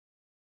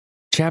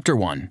Chapter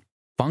 1.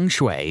 Feng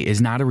Shui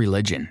is not a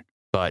religion,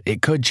 but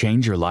it could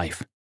change your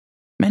life.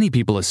 Many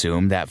people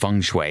assume that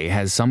Feng Shui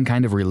has some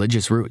kind of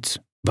religious roots,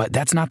 but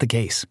that's not the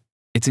case.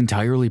 It's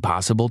entirely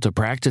possible to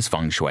practice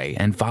Feng Shui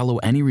and follow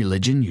any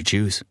religion you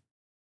choose.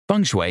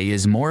 Feng Shui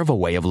is more of a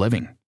way of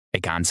living, a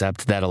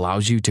concept that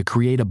allows you to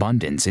create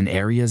abundance in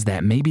areas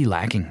that may be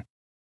lacking.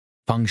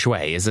 Feng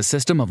Shui is a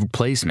system of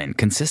placement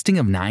consisting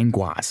of 9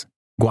 guas.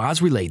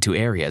 Guas relate to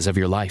areas of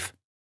your life.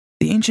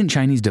 The ancient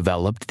Chinese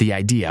developed the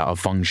idea of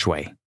Feng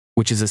Shui,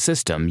 which is a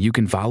system you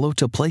can follow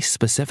to place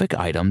specific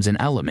items and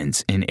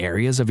elements in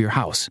areas of your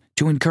house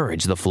to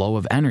encourage the flow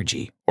of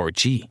energy, or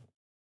qi.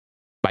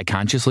 By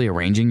consciously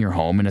arranging your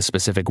home in a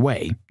specific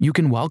way, you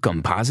can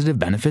welcome positive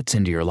benefits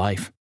into your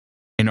life.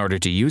 In order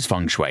to use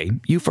Feng Shui,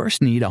 you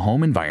first need a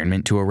home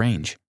environment to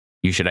arrange.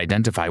 You should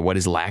identify what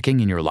is lacking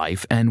in your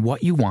life and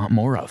what you want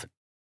more of.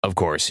 Of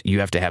course, you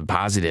have to have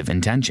positive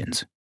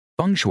intentions.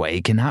 Feng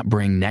Shui cannot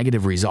bring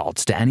negative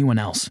results to anyone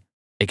else.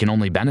 It can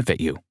only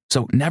benefit you,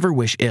 so never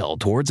wish ill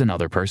towards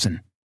another person.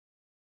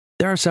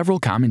 There are several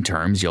common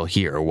terms you'll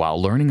hear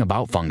while learning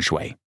about Feng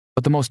Shui,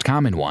 but the most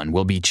common one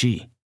will be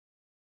qi.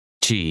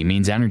 Qi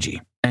means energy,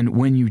 and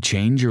when you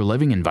change your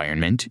living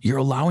environment, you're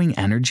allowing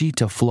energy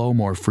to flow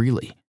more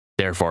freely,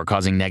 therefore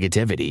causing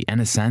negativity and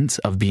a sense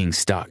of being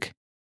stuck.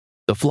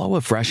 The flow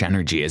of fresh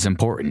energy is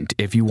important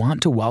if you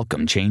want to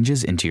welcome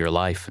changes into your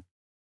life.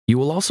 You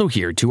will also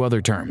hear 2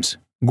 other terms,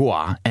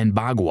 gua and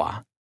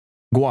bagua.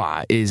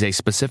 Gua is a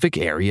specific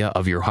area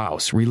of your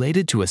house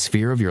related to a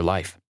sphere of your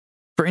life.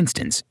 For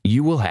instance,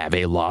 you will have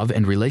a love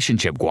and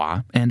relationship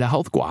gua and a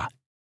health gua.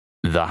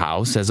 The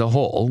house as a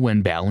whole,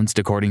 when balanced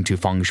according to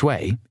Feng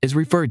Shui, is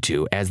referred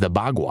to as the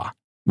bagua,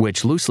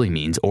 which loosely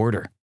means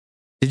order.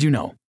 Did you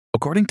know,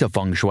 according to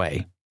Feng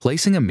Shui,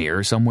 placing a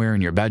mirror somewhere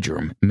in your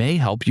bedroom may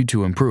help you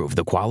to improve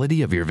the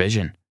quality of your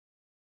vision?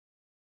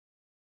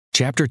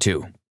 Chapter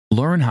 2.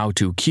 Learn how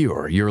to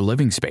cure your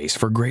living space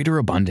for greater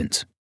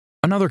abundance.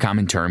 Another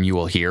common term you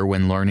will hear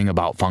when learning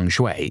about Feng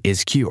Shui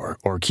is cure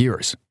or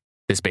cures.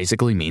 This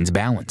basically means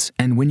balance,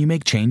 and when you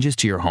make changes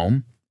to your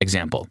home,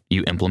 example,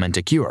 you implement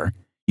a cure,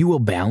 you will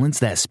balance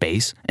that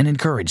space and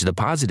encourage the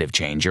positive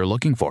change you're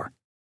looking for.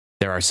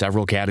 There are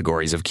several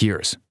categories of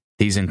cures.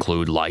 These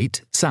include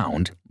light,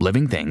 sound,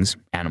 living things,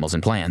 animals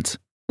and plants,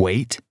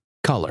 weight,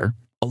 color,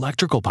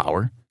 electrical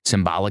power,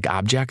 symbolic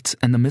objects,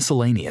 and the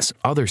miscellaneous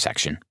other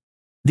section.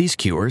 These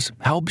cures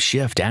help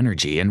shift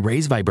energy and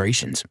raise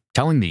vibrations,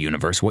 telling the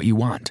universe what you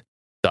want,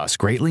 thus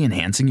greatly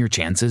enhancing your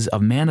chances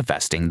of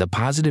manifesting the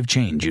positive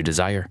change you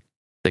desire.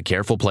 The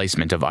careful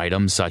placement of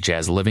items such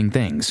as living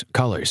things,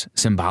 colors,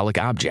 symbolic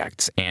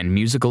objects, and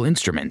musical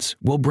instruments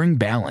will bring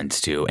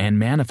balance to and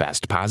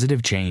manifest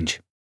positive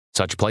change.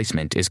 Such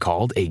placement is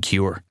called a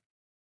cure.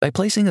 By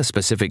placing a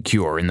specific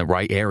cure in the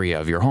right area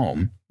of your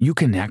home, you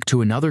connect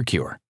to another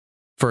cure.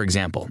 For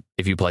example,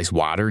 if you place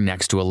water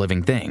next to a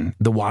living thing,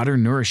 the water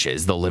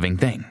nourishes the living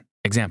thing.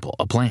 Example,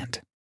 a plant.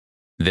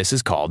 This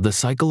is called the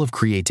cycle of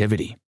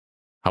creativity.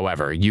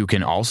 However, you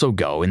can also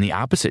go in the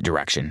opposite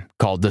direction,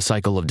 called the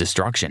cycle of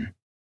destruction.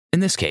 In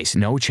this case,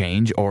 no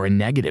change or a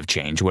negative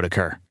change would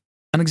occur.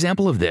 An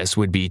example of this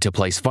would be to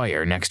place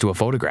fire next to a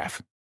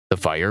photograph. The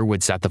fire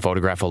would set the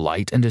photograph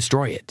alight and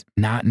destroy it,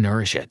 not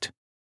nourish it.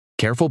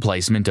 Careful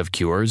placement of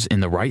cures in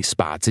the right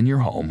spots in your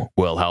home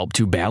will help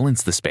to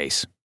balance the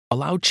space,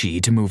 allow qi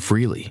to move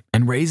freely,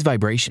 and raise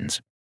vibrations,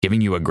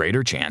 giving you a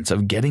greater chance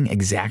of getting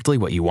exactly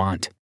what you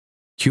want.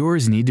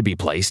 Cures need to be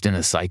placed in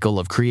a cycle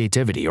of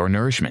creativity or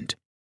nourishment.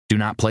 Do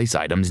not place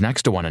items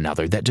next to one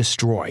another that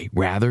destroy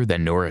rather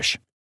than nourish.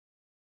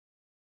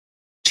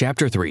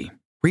 Chapter 3.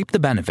 Reap the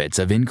benefits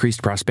of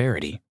increased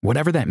prosperity,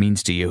 whatever that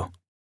means to you.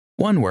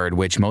 One word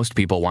which most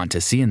people want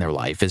to see in their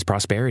life is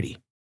prosperity.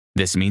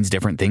 This means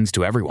different things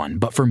to everyone,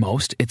 but for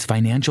most, it's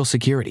financial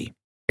security.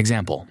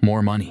 Example,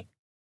 more money.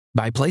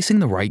 By placing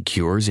the right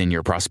cures in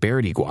your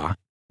prosperity gua,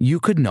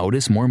 you could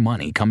notice more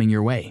money coming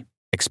your way,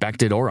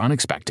 expected or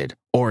unexpected,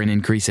 or an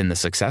increase in the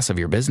success of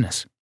your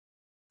business.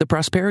 The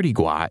prosperity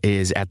gua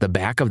is at the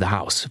back of the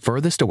house,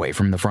 furthest away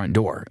from the front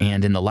door,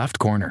 and in the left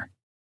corner.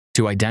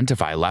 To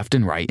identify left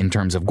and right in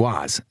terms of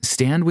guas,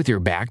 stand with your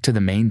back to the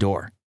main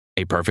door.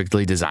 A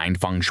perfectly designed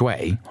Feng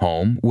Shui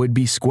home would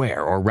be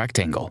square or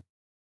rectangle.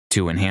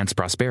 To enhance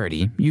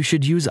prosperity, you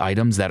should use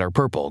items that are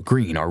purple,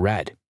 green, or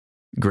red.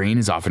 Green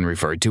is often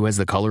referred to as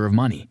the color of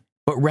money,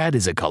 but red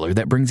is a color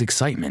that brings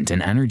excitement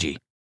and energy.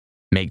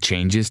 Make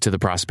changes to the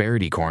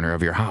prosperity corner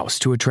of your house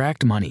to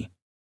attract money.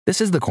 This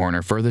is the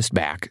corner furthest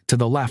back to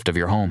the left of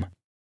your home.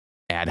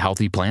 Add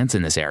healthy plants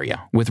in this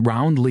area, with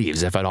round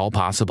leaves if at all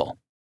possible.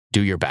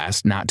 Do your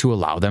best not to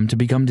allow them to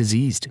become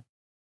diseased.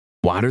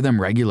 Water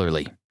them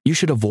regularly. You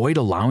should avoid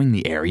allowing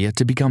the area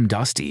to become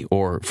dusty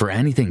or for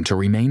anything to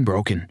remain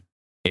broken.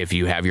 If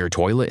you have your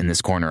toilet in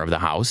this corner of the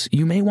house,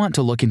 you may want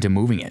to look into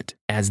moving it,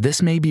 as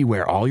this may be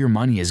where all your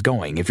money is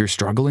going if you're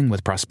struggling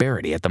with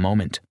prosperity at the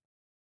moment.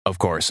 Of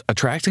course,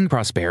 attracting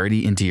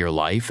prosperity into your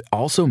life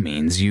also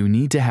means you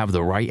need to have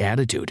the right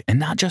attitude and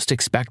not just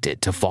expect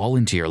it to fall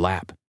into your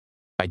lap.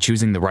 By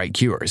choosing the right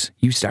cures,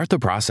 you start the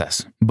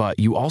process, but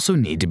you also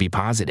need to be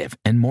positive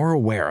and more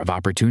aware of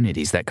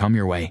opportunities that come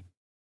your way.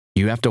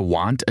 You have to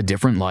want a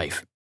different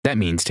life. That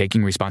means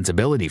taking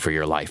responsibility for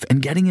your life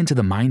and getting into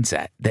the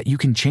mindset that you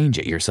can change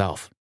it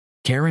yourself.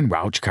 Karen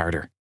Rauch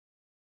Carter.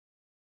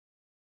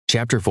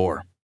 Chapter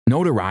 4.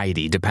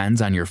 Notoriety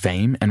depends on your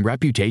fame and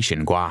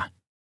reputation gua.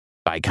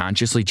 By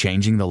consciously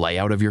changing the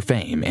layout of your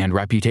fame and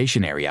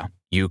reputation area,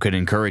 you could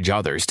encourage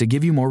others to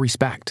give you more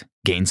respect,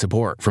 gain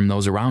support from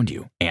those around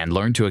you, and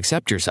learn to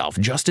accept yourself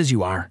just as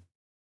you are.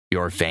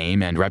 Your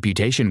fame and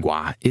reputation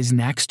gua is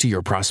next to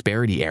your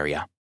prosperity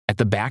area, at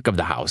the back of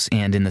the house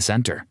and in the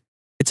center.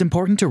 It's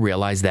important to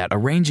realize that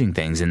arranging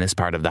things in this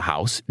part of the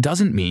house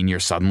doesn't mean you're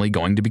suddenly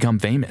going to become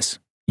famous.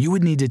 You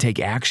would need to take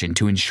action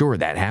to ensure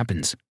that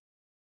happens.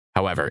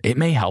 However, it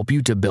may help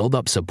you to build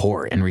up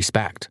support and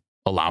respect,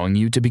 allowing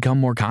you to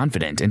become more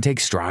confident and take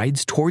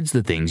strides towards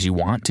the things you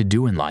want to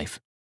do in life.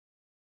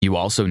 You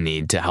also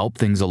need to help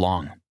things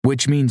along,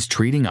 which means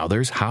treating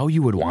others how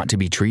you would want to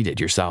be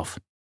treated yourself.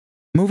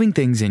 Moving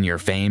things in your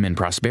fame and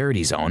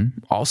prosperity zone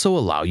also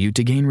allow you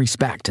to gain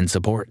respect and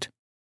support.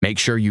 Make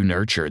sure you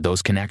nurture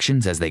those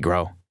connections as they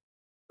grow.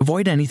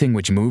 Avoid anything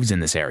which moves in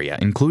this area,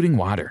 including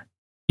water.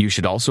 You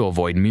should also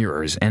avoid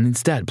mirrors and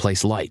instead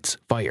place lights,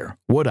 fire,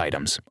 wood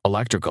items,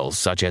 electricals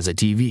such as a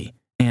TV,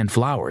 and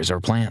flowers or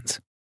plants.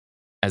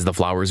 As the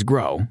flowers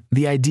grow,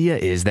 the idea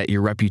is that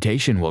your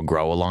reputation will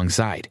grow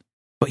alongside,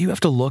 but you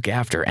have to look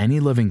after any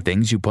living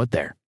things you put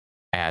there,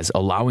 as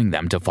allowing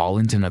them to fall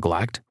into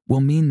neglect will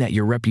mean that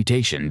your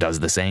reputation does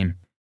the same.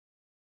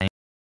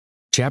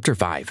 Chapter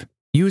 5.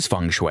 Use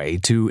Feng Shui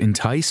to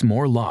entice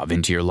more love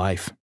into your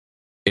life.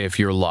 If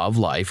your love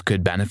life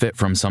could benefit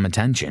from some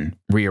attention,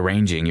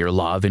 rearranging your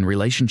love and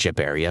relationship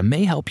area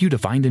may help you to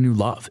find a new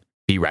love,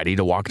 be ready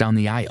to walk down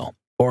the aisle,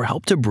 or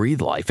help to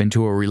breathe life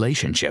into a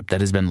relationship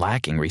that has been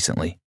lacking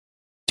recently.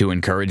 To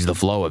encourage the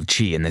flow of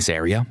qi in this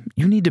area,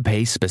 you need to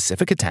pay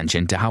specific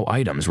attention to how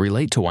items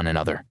relate to one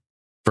another.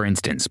 For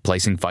instance,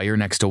 placing fire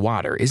next to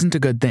water isn't a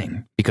good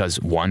thing because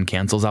one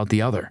cancels out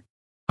the other.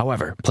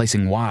 However,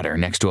 placing water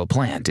next to a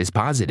plant is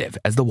positive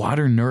as the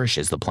water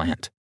nourishes the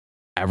plant.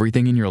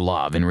 Everything in your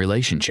love and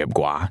relationship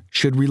gua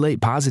should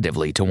relate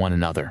positively to one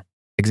another.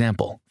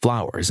 Example,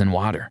 flowers and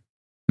water.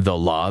 The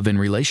love and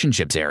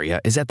relationships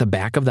area is at the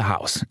back of the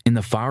house in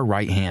the far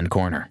right-hand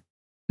corner.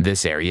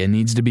 This area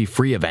needs to be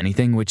free of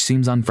anything which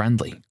seems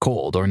unfriendly,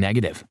 cold, or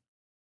negative.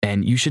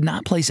 And you should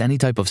not place any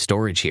type of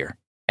storage here,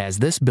 as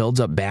this builds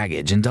up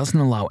baggage and doesn't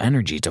allow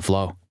energy to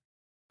flow.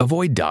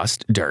 Avoid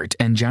dust, dirt,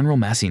 and general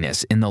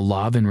messiness in the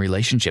love and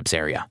relationships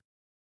area.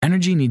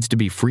 Energy needs to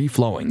be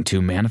free-flowing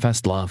to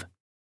manifest love.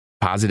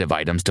 Positive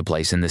items to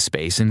place in this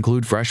space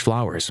include fresh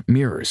flowers,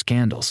 mirrors,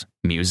 candles,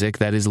 music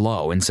that is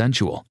low and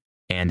sensual,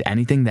 and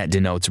anything that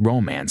denotes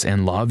romance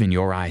and love in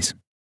your eyes.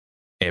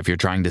 If you're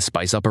trying to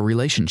spice up a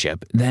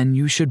relationship, then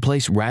you should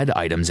place red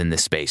items in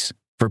this space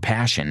for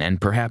passion and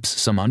perhaps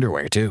some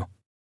underwear too.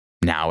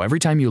 Now, every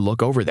time you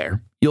look over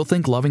there, you'll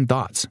think loving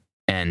thoughts.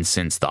 And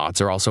since thoughts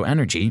are also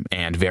energy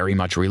and very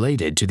much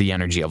related to the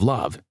energy of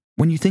love,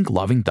 when you think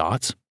loving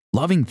thoughts,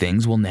 loving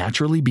things will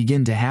naturally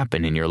begin to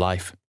happen in your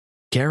life.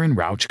 Karen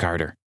Rauch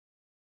Carter.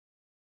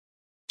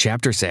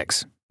 Chapter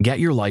 6. Get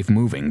your life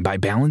moving by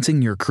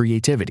balancing your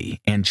creativity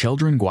and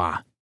children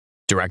gua.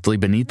 Directly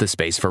beneath the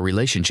space for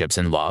relationships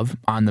and love,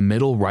 on the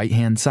middle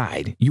right-hand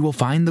side, you will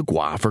find the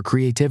gua for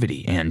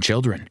creativity and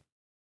children.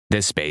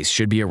 This space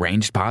should be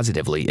arranged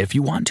positively if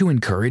you want to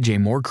encourage a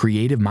more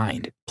creative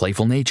mind,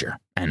 playful nature,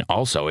 and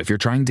also if you're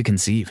trying to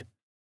conceive.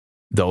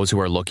 Those who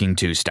are looking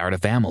to start a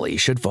family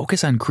should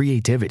focus on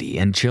creativity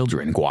and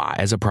children gua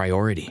as a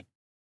priority.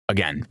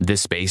 Again,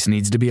 this space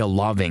needs to be a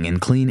loving and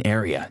clean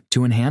area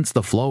to enhance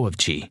the flow of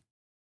qi.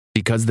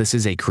 Because this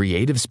is a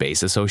creative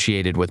space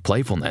associated with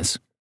playfulness,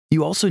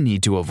 you also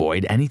need to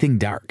avoid anything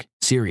dark,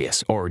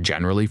 serious, or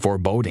generally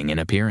foreboding in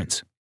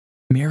appearance.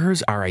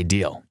 Mirrors are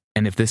ideal,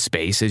 and if this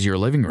space is your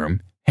living room,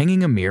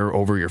 hanging a mirror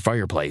over your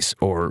fireplace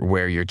or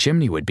where your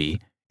chimney would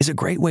be is a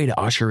great way to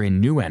usher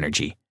in new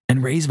energy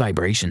and raise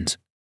vibrations.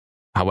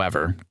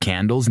 However,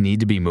 candles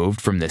need to be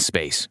moved from this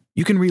space.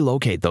 You can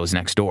relocate those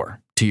next door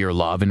to your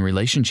love and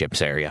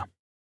relationships area.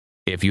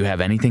 If you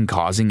have anything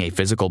causing a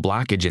physical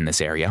blockage in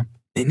this area,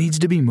 it needs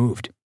to be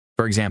moved.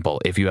 For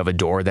example, if you have a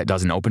door that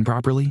doesn't open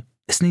properly,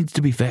 this needs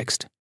to be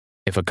fixed.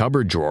 If a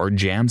cupboard drawer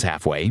jams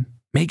halfway,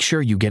 make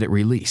sure you get it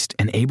released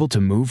and able to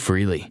move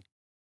freely.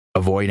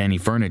 Avoid any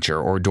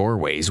furniture or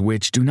doorways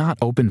which do not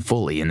open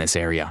fully in this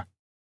area.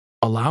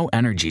 Allow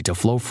energy to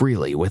flow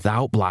freely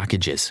without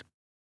blockages.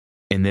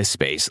 In this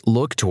space,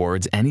 look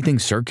towards anything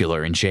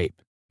circular in shape,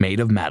 made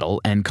of metal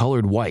and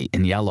colored white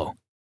and yellow.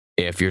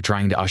 If you're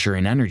trying to usher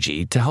in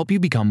energy to help you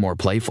become more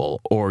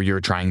playful or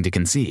you're trying to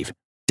conceive,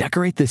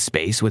 decorate this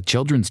space with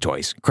children's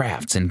toys,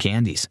 crafts, and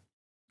candies.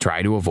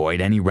 Try to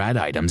avoid any red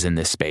items in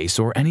this space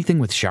or anything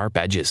with sharp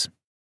edges.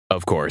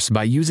 Of course,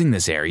 by using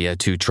this area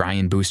to try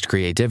and boost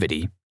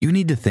creativity, you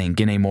need to think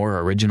in a more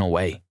original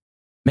way.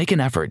 Make an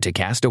effort to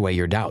cast away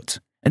your doubts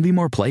and be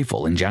more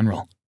playful in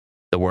general.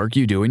 The work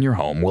you do in your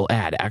home will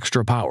add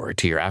extra power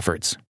to your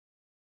efforts.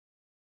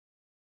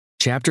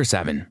 Chapter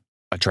 7.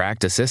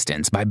 Attract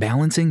assistance by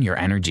balancing your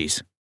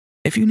energies.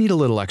 If you need a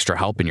little extra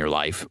help in your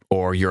life,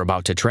 or you're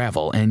about to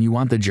travel and you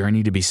want the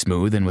journey to be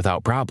smooth and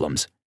without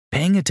problems,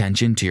 paying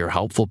attention to your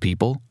helpful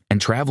people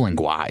and traveling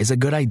gua is a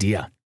good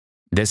idea.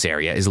 This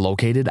area is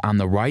located on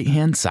the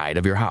right-hand side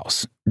of your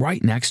house,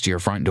 right next to your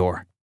front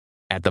door.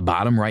 At the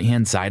bottom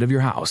right-hand side of your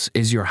house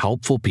is your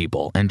helpful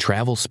people and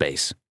travel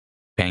space.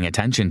 Paying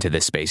attention to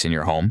this space in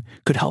your home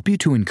could help you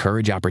to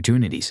encourage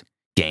opportunities,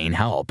 gain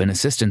help and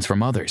assistance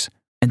from others,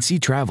 and see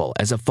travel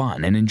as a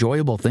fun and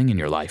enjoyable thing in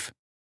your life.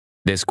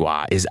 This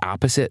gua is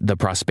opposite the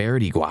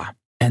prosperity gua,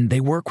 and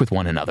they work with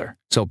one another,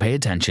 so pay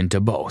attention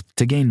to both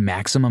to gain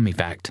maximum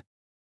effect.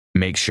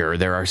 Make sure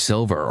there are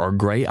silver or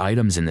gray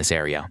items in this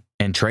area,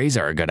 and trays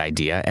are a good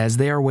idea as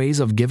they are ways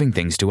of giving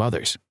things to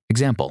others.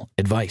 Example,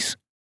 advice.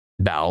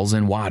 Bells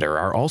and water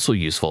are also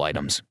useful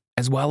items,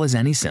 as well as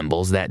any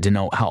symbols that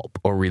denote help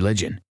or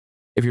religion.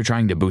 If you're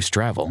trying to boost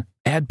travel,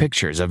 add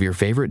pictures of your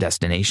favorite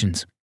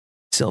destinations.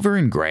 Silver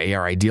and gray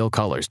are ideal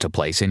colors to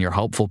place in your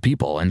helpful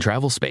people and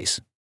travel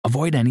space.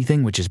 Avoid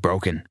anything which is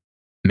broken.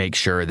 Make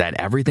sure that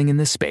everything in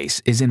this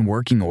space is in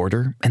working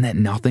order and that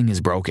nothing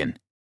is broken.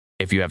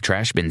 If you have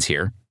trash bins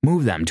here,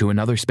 move them to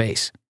another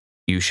space.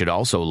 You should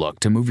also look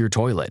to move your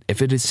toilet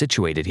if it is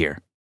situated here.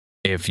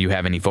 If you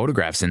have any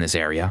photographs in this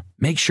area,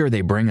 make sure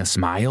they bring a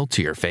smile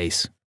to your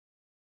face.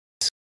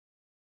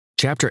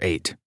 Chapter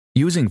 8.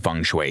 Using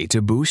Feng Shui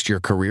to boost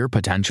your career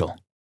potential.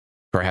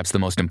 Perhaps the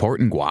most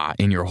important gua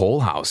in your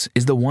whole house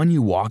is the one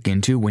you walk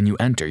into when you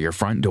enter your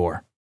front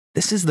door.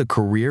 This is the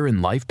career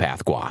and life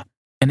path gua,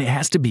 and it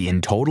has to be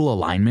in total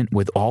alignment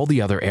with all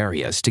the other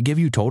areas to give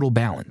you total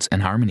balance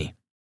and harmony.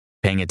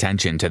 Paying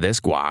attention to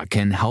this gua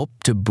can help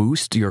to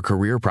boost your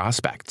career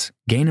prospects,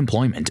 gain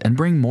employment, and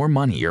bring more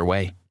money your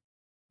way.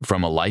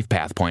 From a life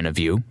path point of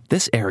view,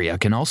 this area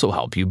can also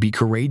help you be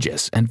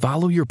courageous and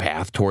follow your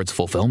path towards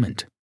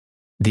fulfillment.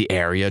 The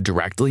area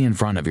directly in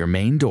front of your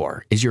main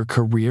door is your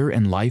career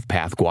and life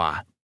path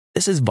gua.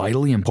 This is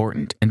vitally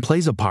important and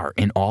plays a part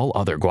in all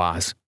other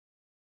guas.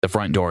 The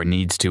front door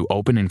needs to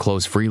open and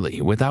close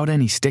freely without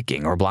any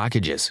sticking or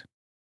blockages.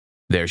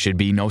 There should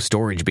be no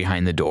storage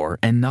behind the door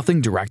and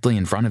nothing directly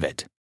in front of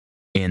it.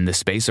 In the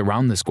space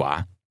around this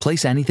gua,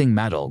 place anything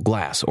metal,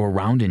 glass, or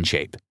round in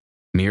shape.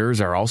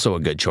 Mirrors are also a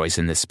good choice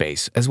in this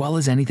space, as well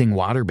as anything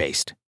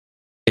water-based.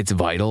 It's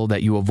vital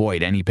that you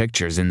avoid any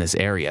pictures in this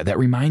area that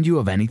remind you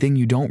of anything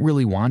you don't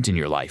really want in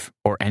your life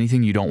or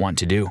anything you don't want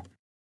to do.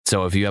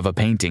 So if you have a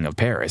painting of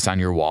Paris on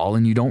your wall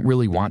and you don't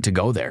really want to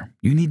go there,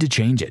 you need to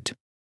change it.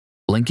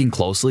 Linking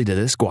closely to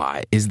this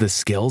gua is the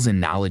skills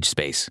and knowledge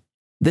space.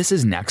 This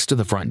is next to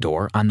the front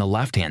door on the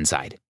left-hand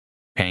side.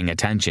 Paying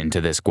attention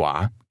to this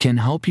gua can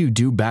help you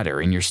do better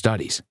in your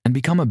studies and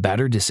become a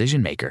better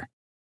decision maker.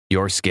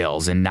 Your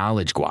skills and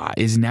knowledge gua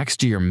is next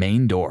to your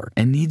main door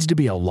and needs to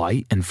be a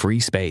light and free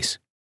space.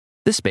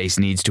 This space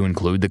needs to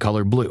include the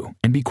color blue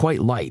and be quite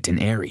light and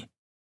airy.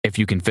 If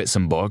you can fit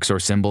some books or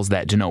symbols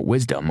that denote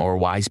wisdom or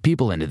wise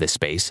people into this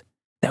space,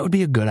 that would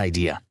be a good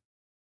idea.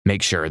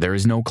 Make sure there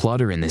is no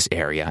clutter in this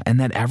area and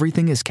that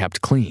everything is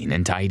kept clean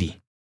and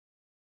tidy.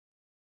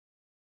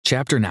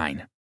 Chapter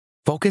 9.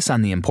 Focus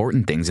on the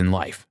important things in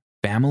life,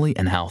 family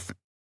and health.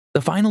 The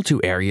final two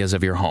areas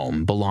of your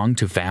home belong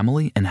to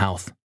family and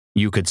health.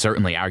 You could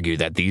certainly argue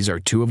that these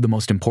are two of the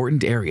most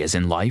important areas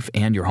in life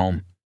and your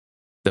home.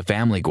 The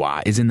family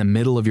gua is in the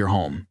middle of your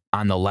home,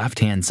 on the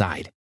left-hand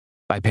side.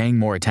 By paying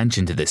more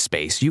attention to this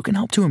space, you can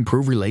help to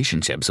improve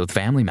relationships with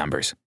family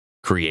members,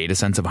 create a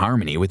sense of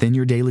harmony within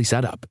your daily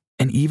setup,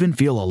 and even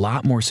feel a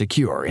lot more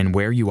secure in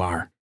where you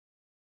are.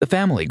 The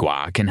family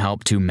gua can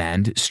help to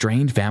mend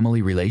strained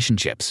family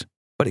relationships,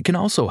 but it can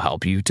also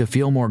help you to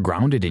feel more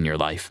grounded in your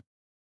life.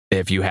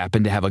 If you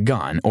happen to have a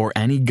gun or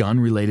any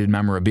gun-related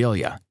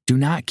memorabilia, do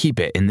not keep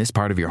it in this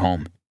part of your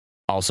home.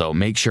 Also,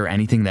 make sure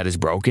anything that is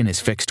broken is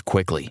fixed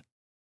quickly.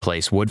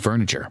 Place wood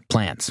furniture,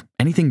 plants,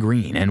 anything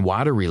green, and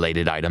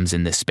water-related items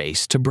in this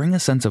space to bring a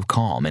sense of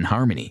calm and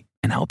harmony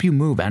and help you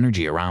move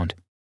energy around.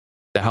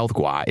 The health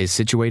gua is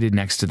situated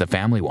next to the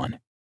family one,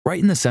 right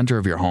in the center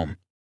of your home.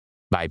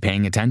 By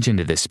paying attention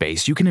to this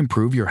space, you can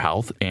improve your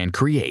health and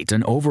create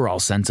an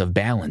overall sense of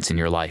balance in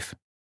your life.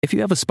 If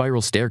you have a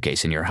spiral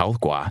staircase in your health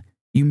gua,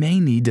 you may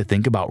need to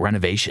think about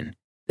renovation.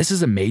 This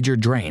is a major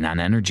drain on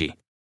energy.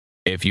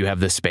 If you have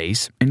the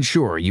space,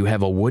 ensure you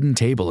have a wooden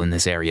table in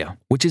this area,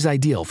 which is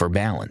ideal for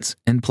balance,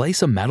 and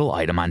place a metal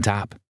item on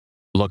top.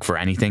 Look for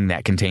anything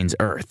that contains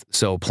earth,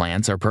 so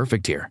plants are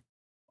perfect here.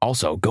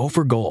 Also, go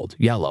for gold,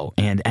 yellow,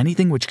 and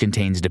anything which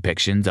contains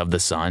depictions of the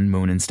sun,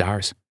 moon, and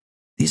stars.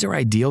 These are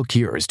ideal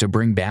cures to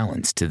bring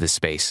balance to this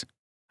space.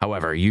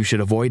 However, you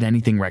should avoid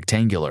anything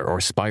rectangular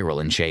or spiral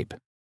in shape.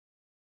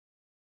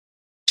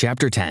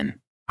 Chapter 10.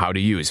 How to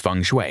use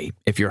Feng Shui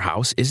if your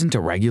house isn't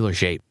a regular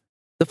shape.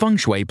 The Feng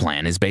Shui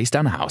plan is based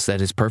on a house that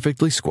is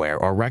perfectly square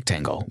or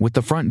rectangle with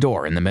the front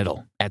door in the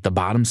middle, at the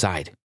bottom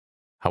side.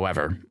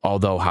 However,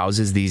 although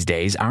houses these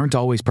days aren't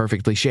always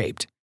perfectly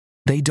shaped,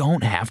 they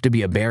don't have to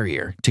be a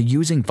barrier to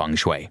using Feng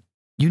Shui.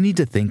 You need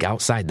to think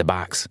outside the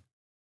box.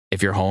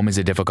 If your home is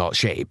a difficult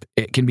shape,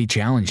 it can be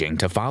challenging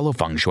to follow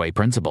Feng Shui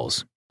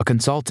principles. A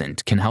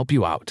consultant can help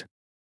you out.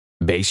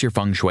 Base your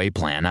Feng Shui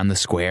plan on the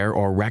square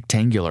or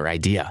rectangular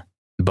idea.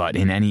 But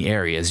in any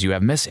areas you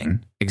have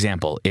missing,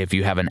 example, if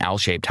you have an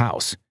L-shaped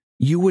house,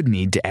 you would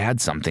need to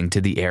add something to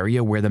the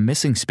area where the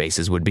missing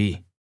spaces would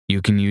be.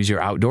 You can use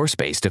your outdoor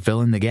space to fill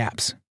in the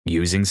gaps,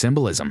 using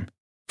symbolism.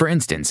 For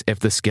instance, if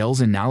the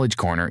skills and knowledge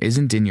corner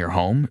isn't in your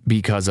home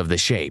because of the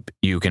shape,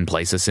 you can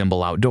place a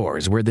symbol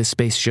outdoors where this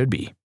space should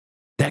be.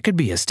 That could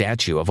be a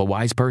statue of a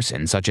wise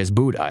person, such as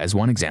Buddha, as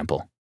one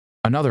example.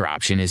 Another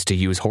option is to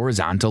use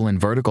horizontal and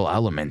vertical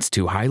elements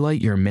to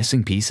highlight your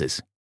missing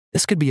pieces.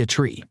 This could be a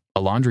tree,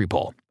 a laundry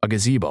pole, a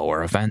gazebo,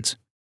 or a fence.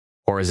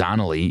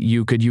 Horizontally,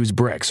 you could use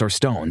bricks or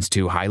stones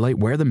to highlight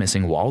where the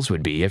missing walls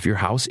would be if your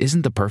house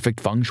isn't the perfect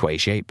Feng Shui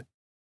shape.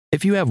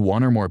 If you have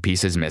one or more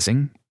pieces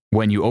missing,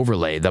 when you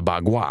overlay the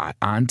bagua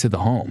onto the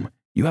home,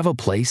 you have a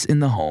place in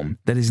the home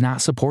that is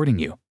not supporting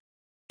you.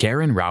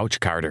 Karen Rauch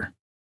Carter.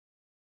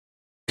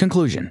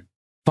 Conclusion.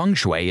 Feng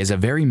Shui is a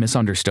very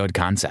misunderstood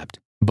concept,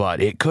 but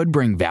it could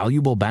bring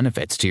valuable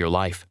benefits to your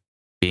life.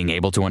 Being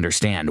able to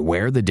understand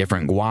where the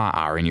different gua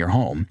are in your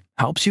home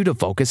helps you to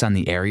focus on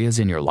the areas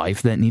in your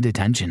life that need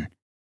attention.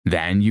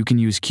 Then you can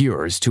use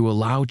cures to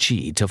allow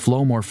qi to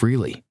flow more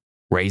freely,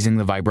 raising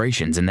the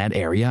vibrations in that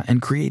area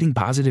and creating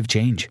positive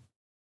change.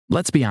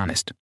 Let's be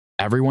honest,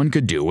 everyone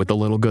could do with a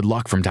little good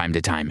luck from time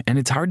to time, and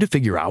it's hard to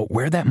figure out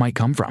where that might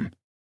come from.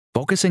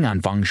 Focusing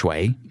on Feng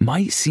Shui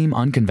might seem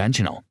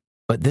unconventional,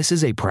 but this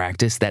is a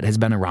practice that has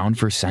been around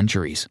for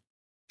centuries.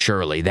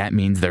 Surely that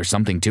means there's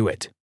something to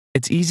it.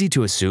 It's easy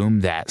to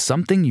assume that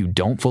something you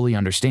don't fully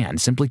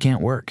understand simply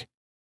can't work.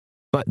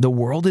 But the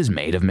world is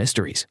made of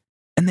mysteries,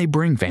 and they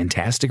bring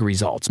fantastic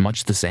results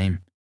much the same.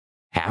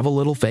 Have a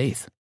little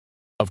faith.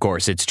 Of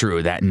course, it's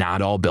true that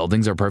not all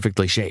buildings are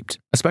perfectly shaped,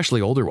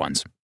 especially older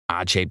ones.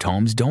 Odd-shaped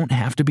homes don't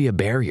have to be a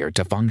barrier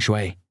to Feng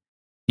Shui.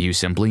 You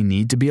simply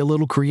need to be a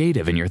little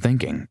creative in your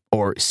thinking,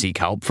 or seek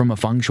help from a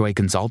Feng Shui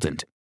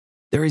consultant.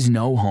 There is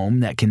no home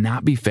that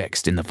cannot be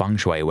fixed in the Feng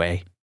Shui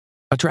way.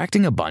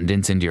 Attracting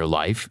abundance into your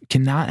life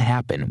cannot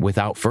happen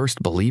without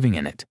first believing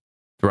in it.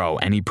 Throw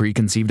any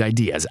preconceived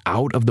ideas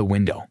out of the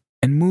window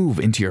and move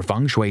into your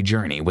Feng Shui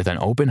journey with an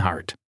open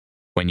heart.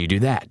 When you do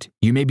that,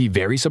 you may be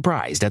very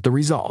surprised at the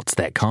results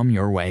that come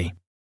your way.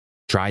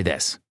 Try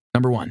this.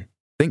 Number 1,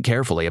 think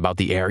carefully about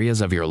the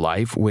areas of your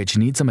life which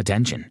need some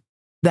attention.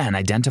 Then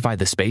identify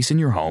the space in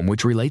your home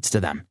which relates to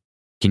them.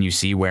 Can you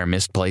see where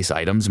misplaced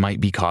items might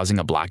be causing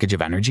a blockage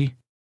of energy?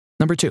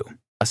 Number 2,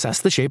 assess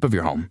the shape of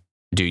your home.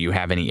 Do you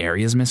have any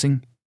areas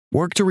missing?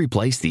 Work to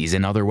replace these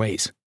in other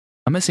ways.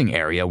 A missing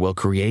area will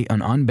create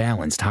an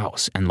unbalanced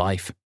house and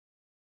life.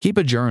 Keep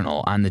a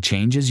journal on the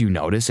changes you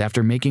notice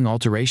after making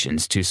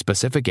alterations to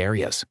specific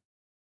areas.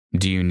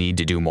 Do you need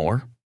to do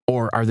more?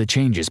 Or are the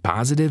changes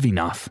positive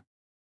enough?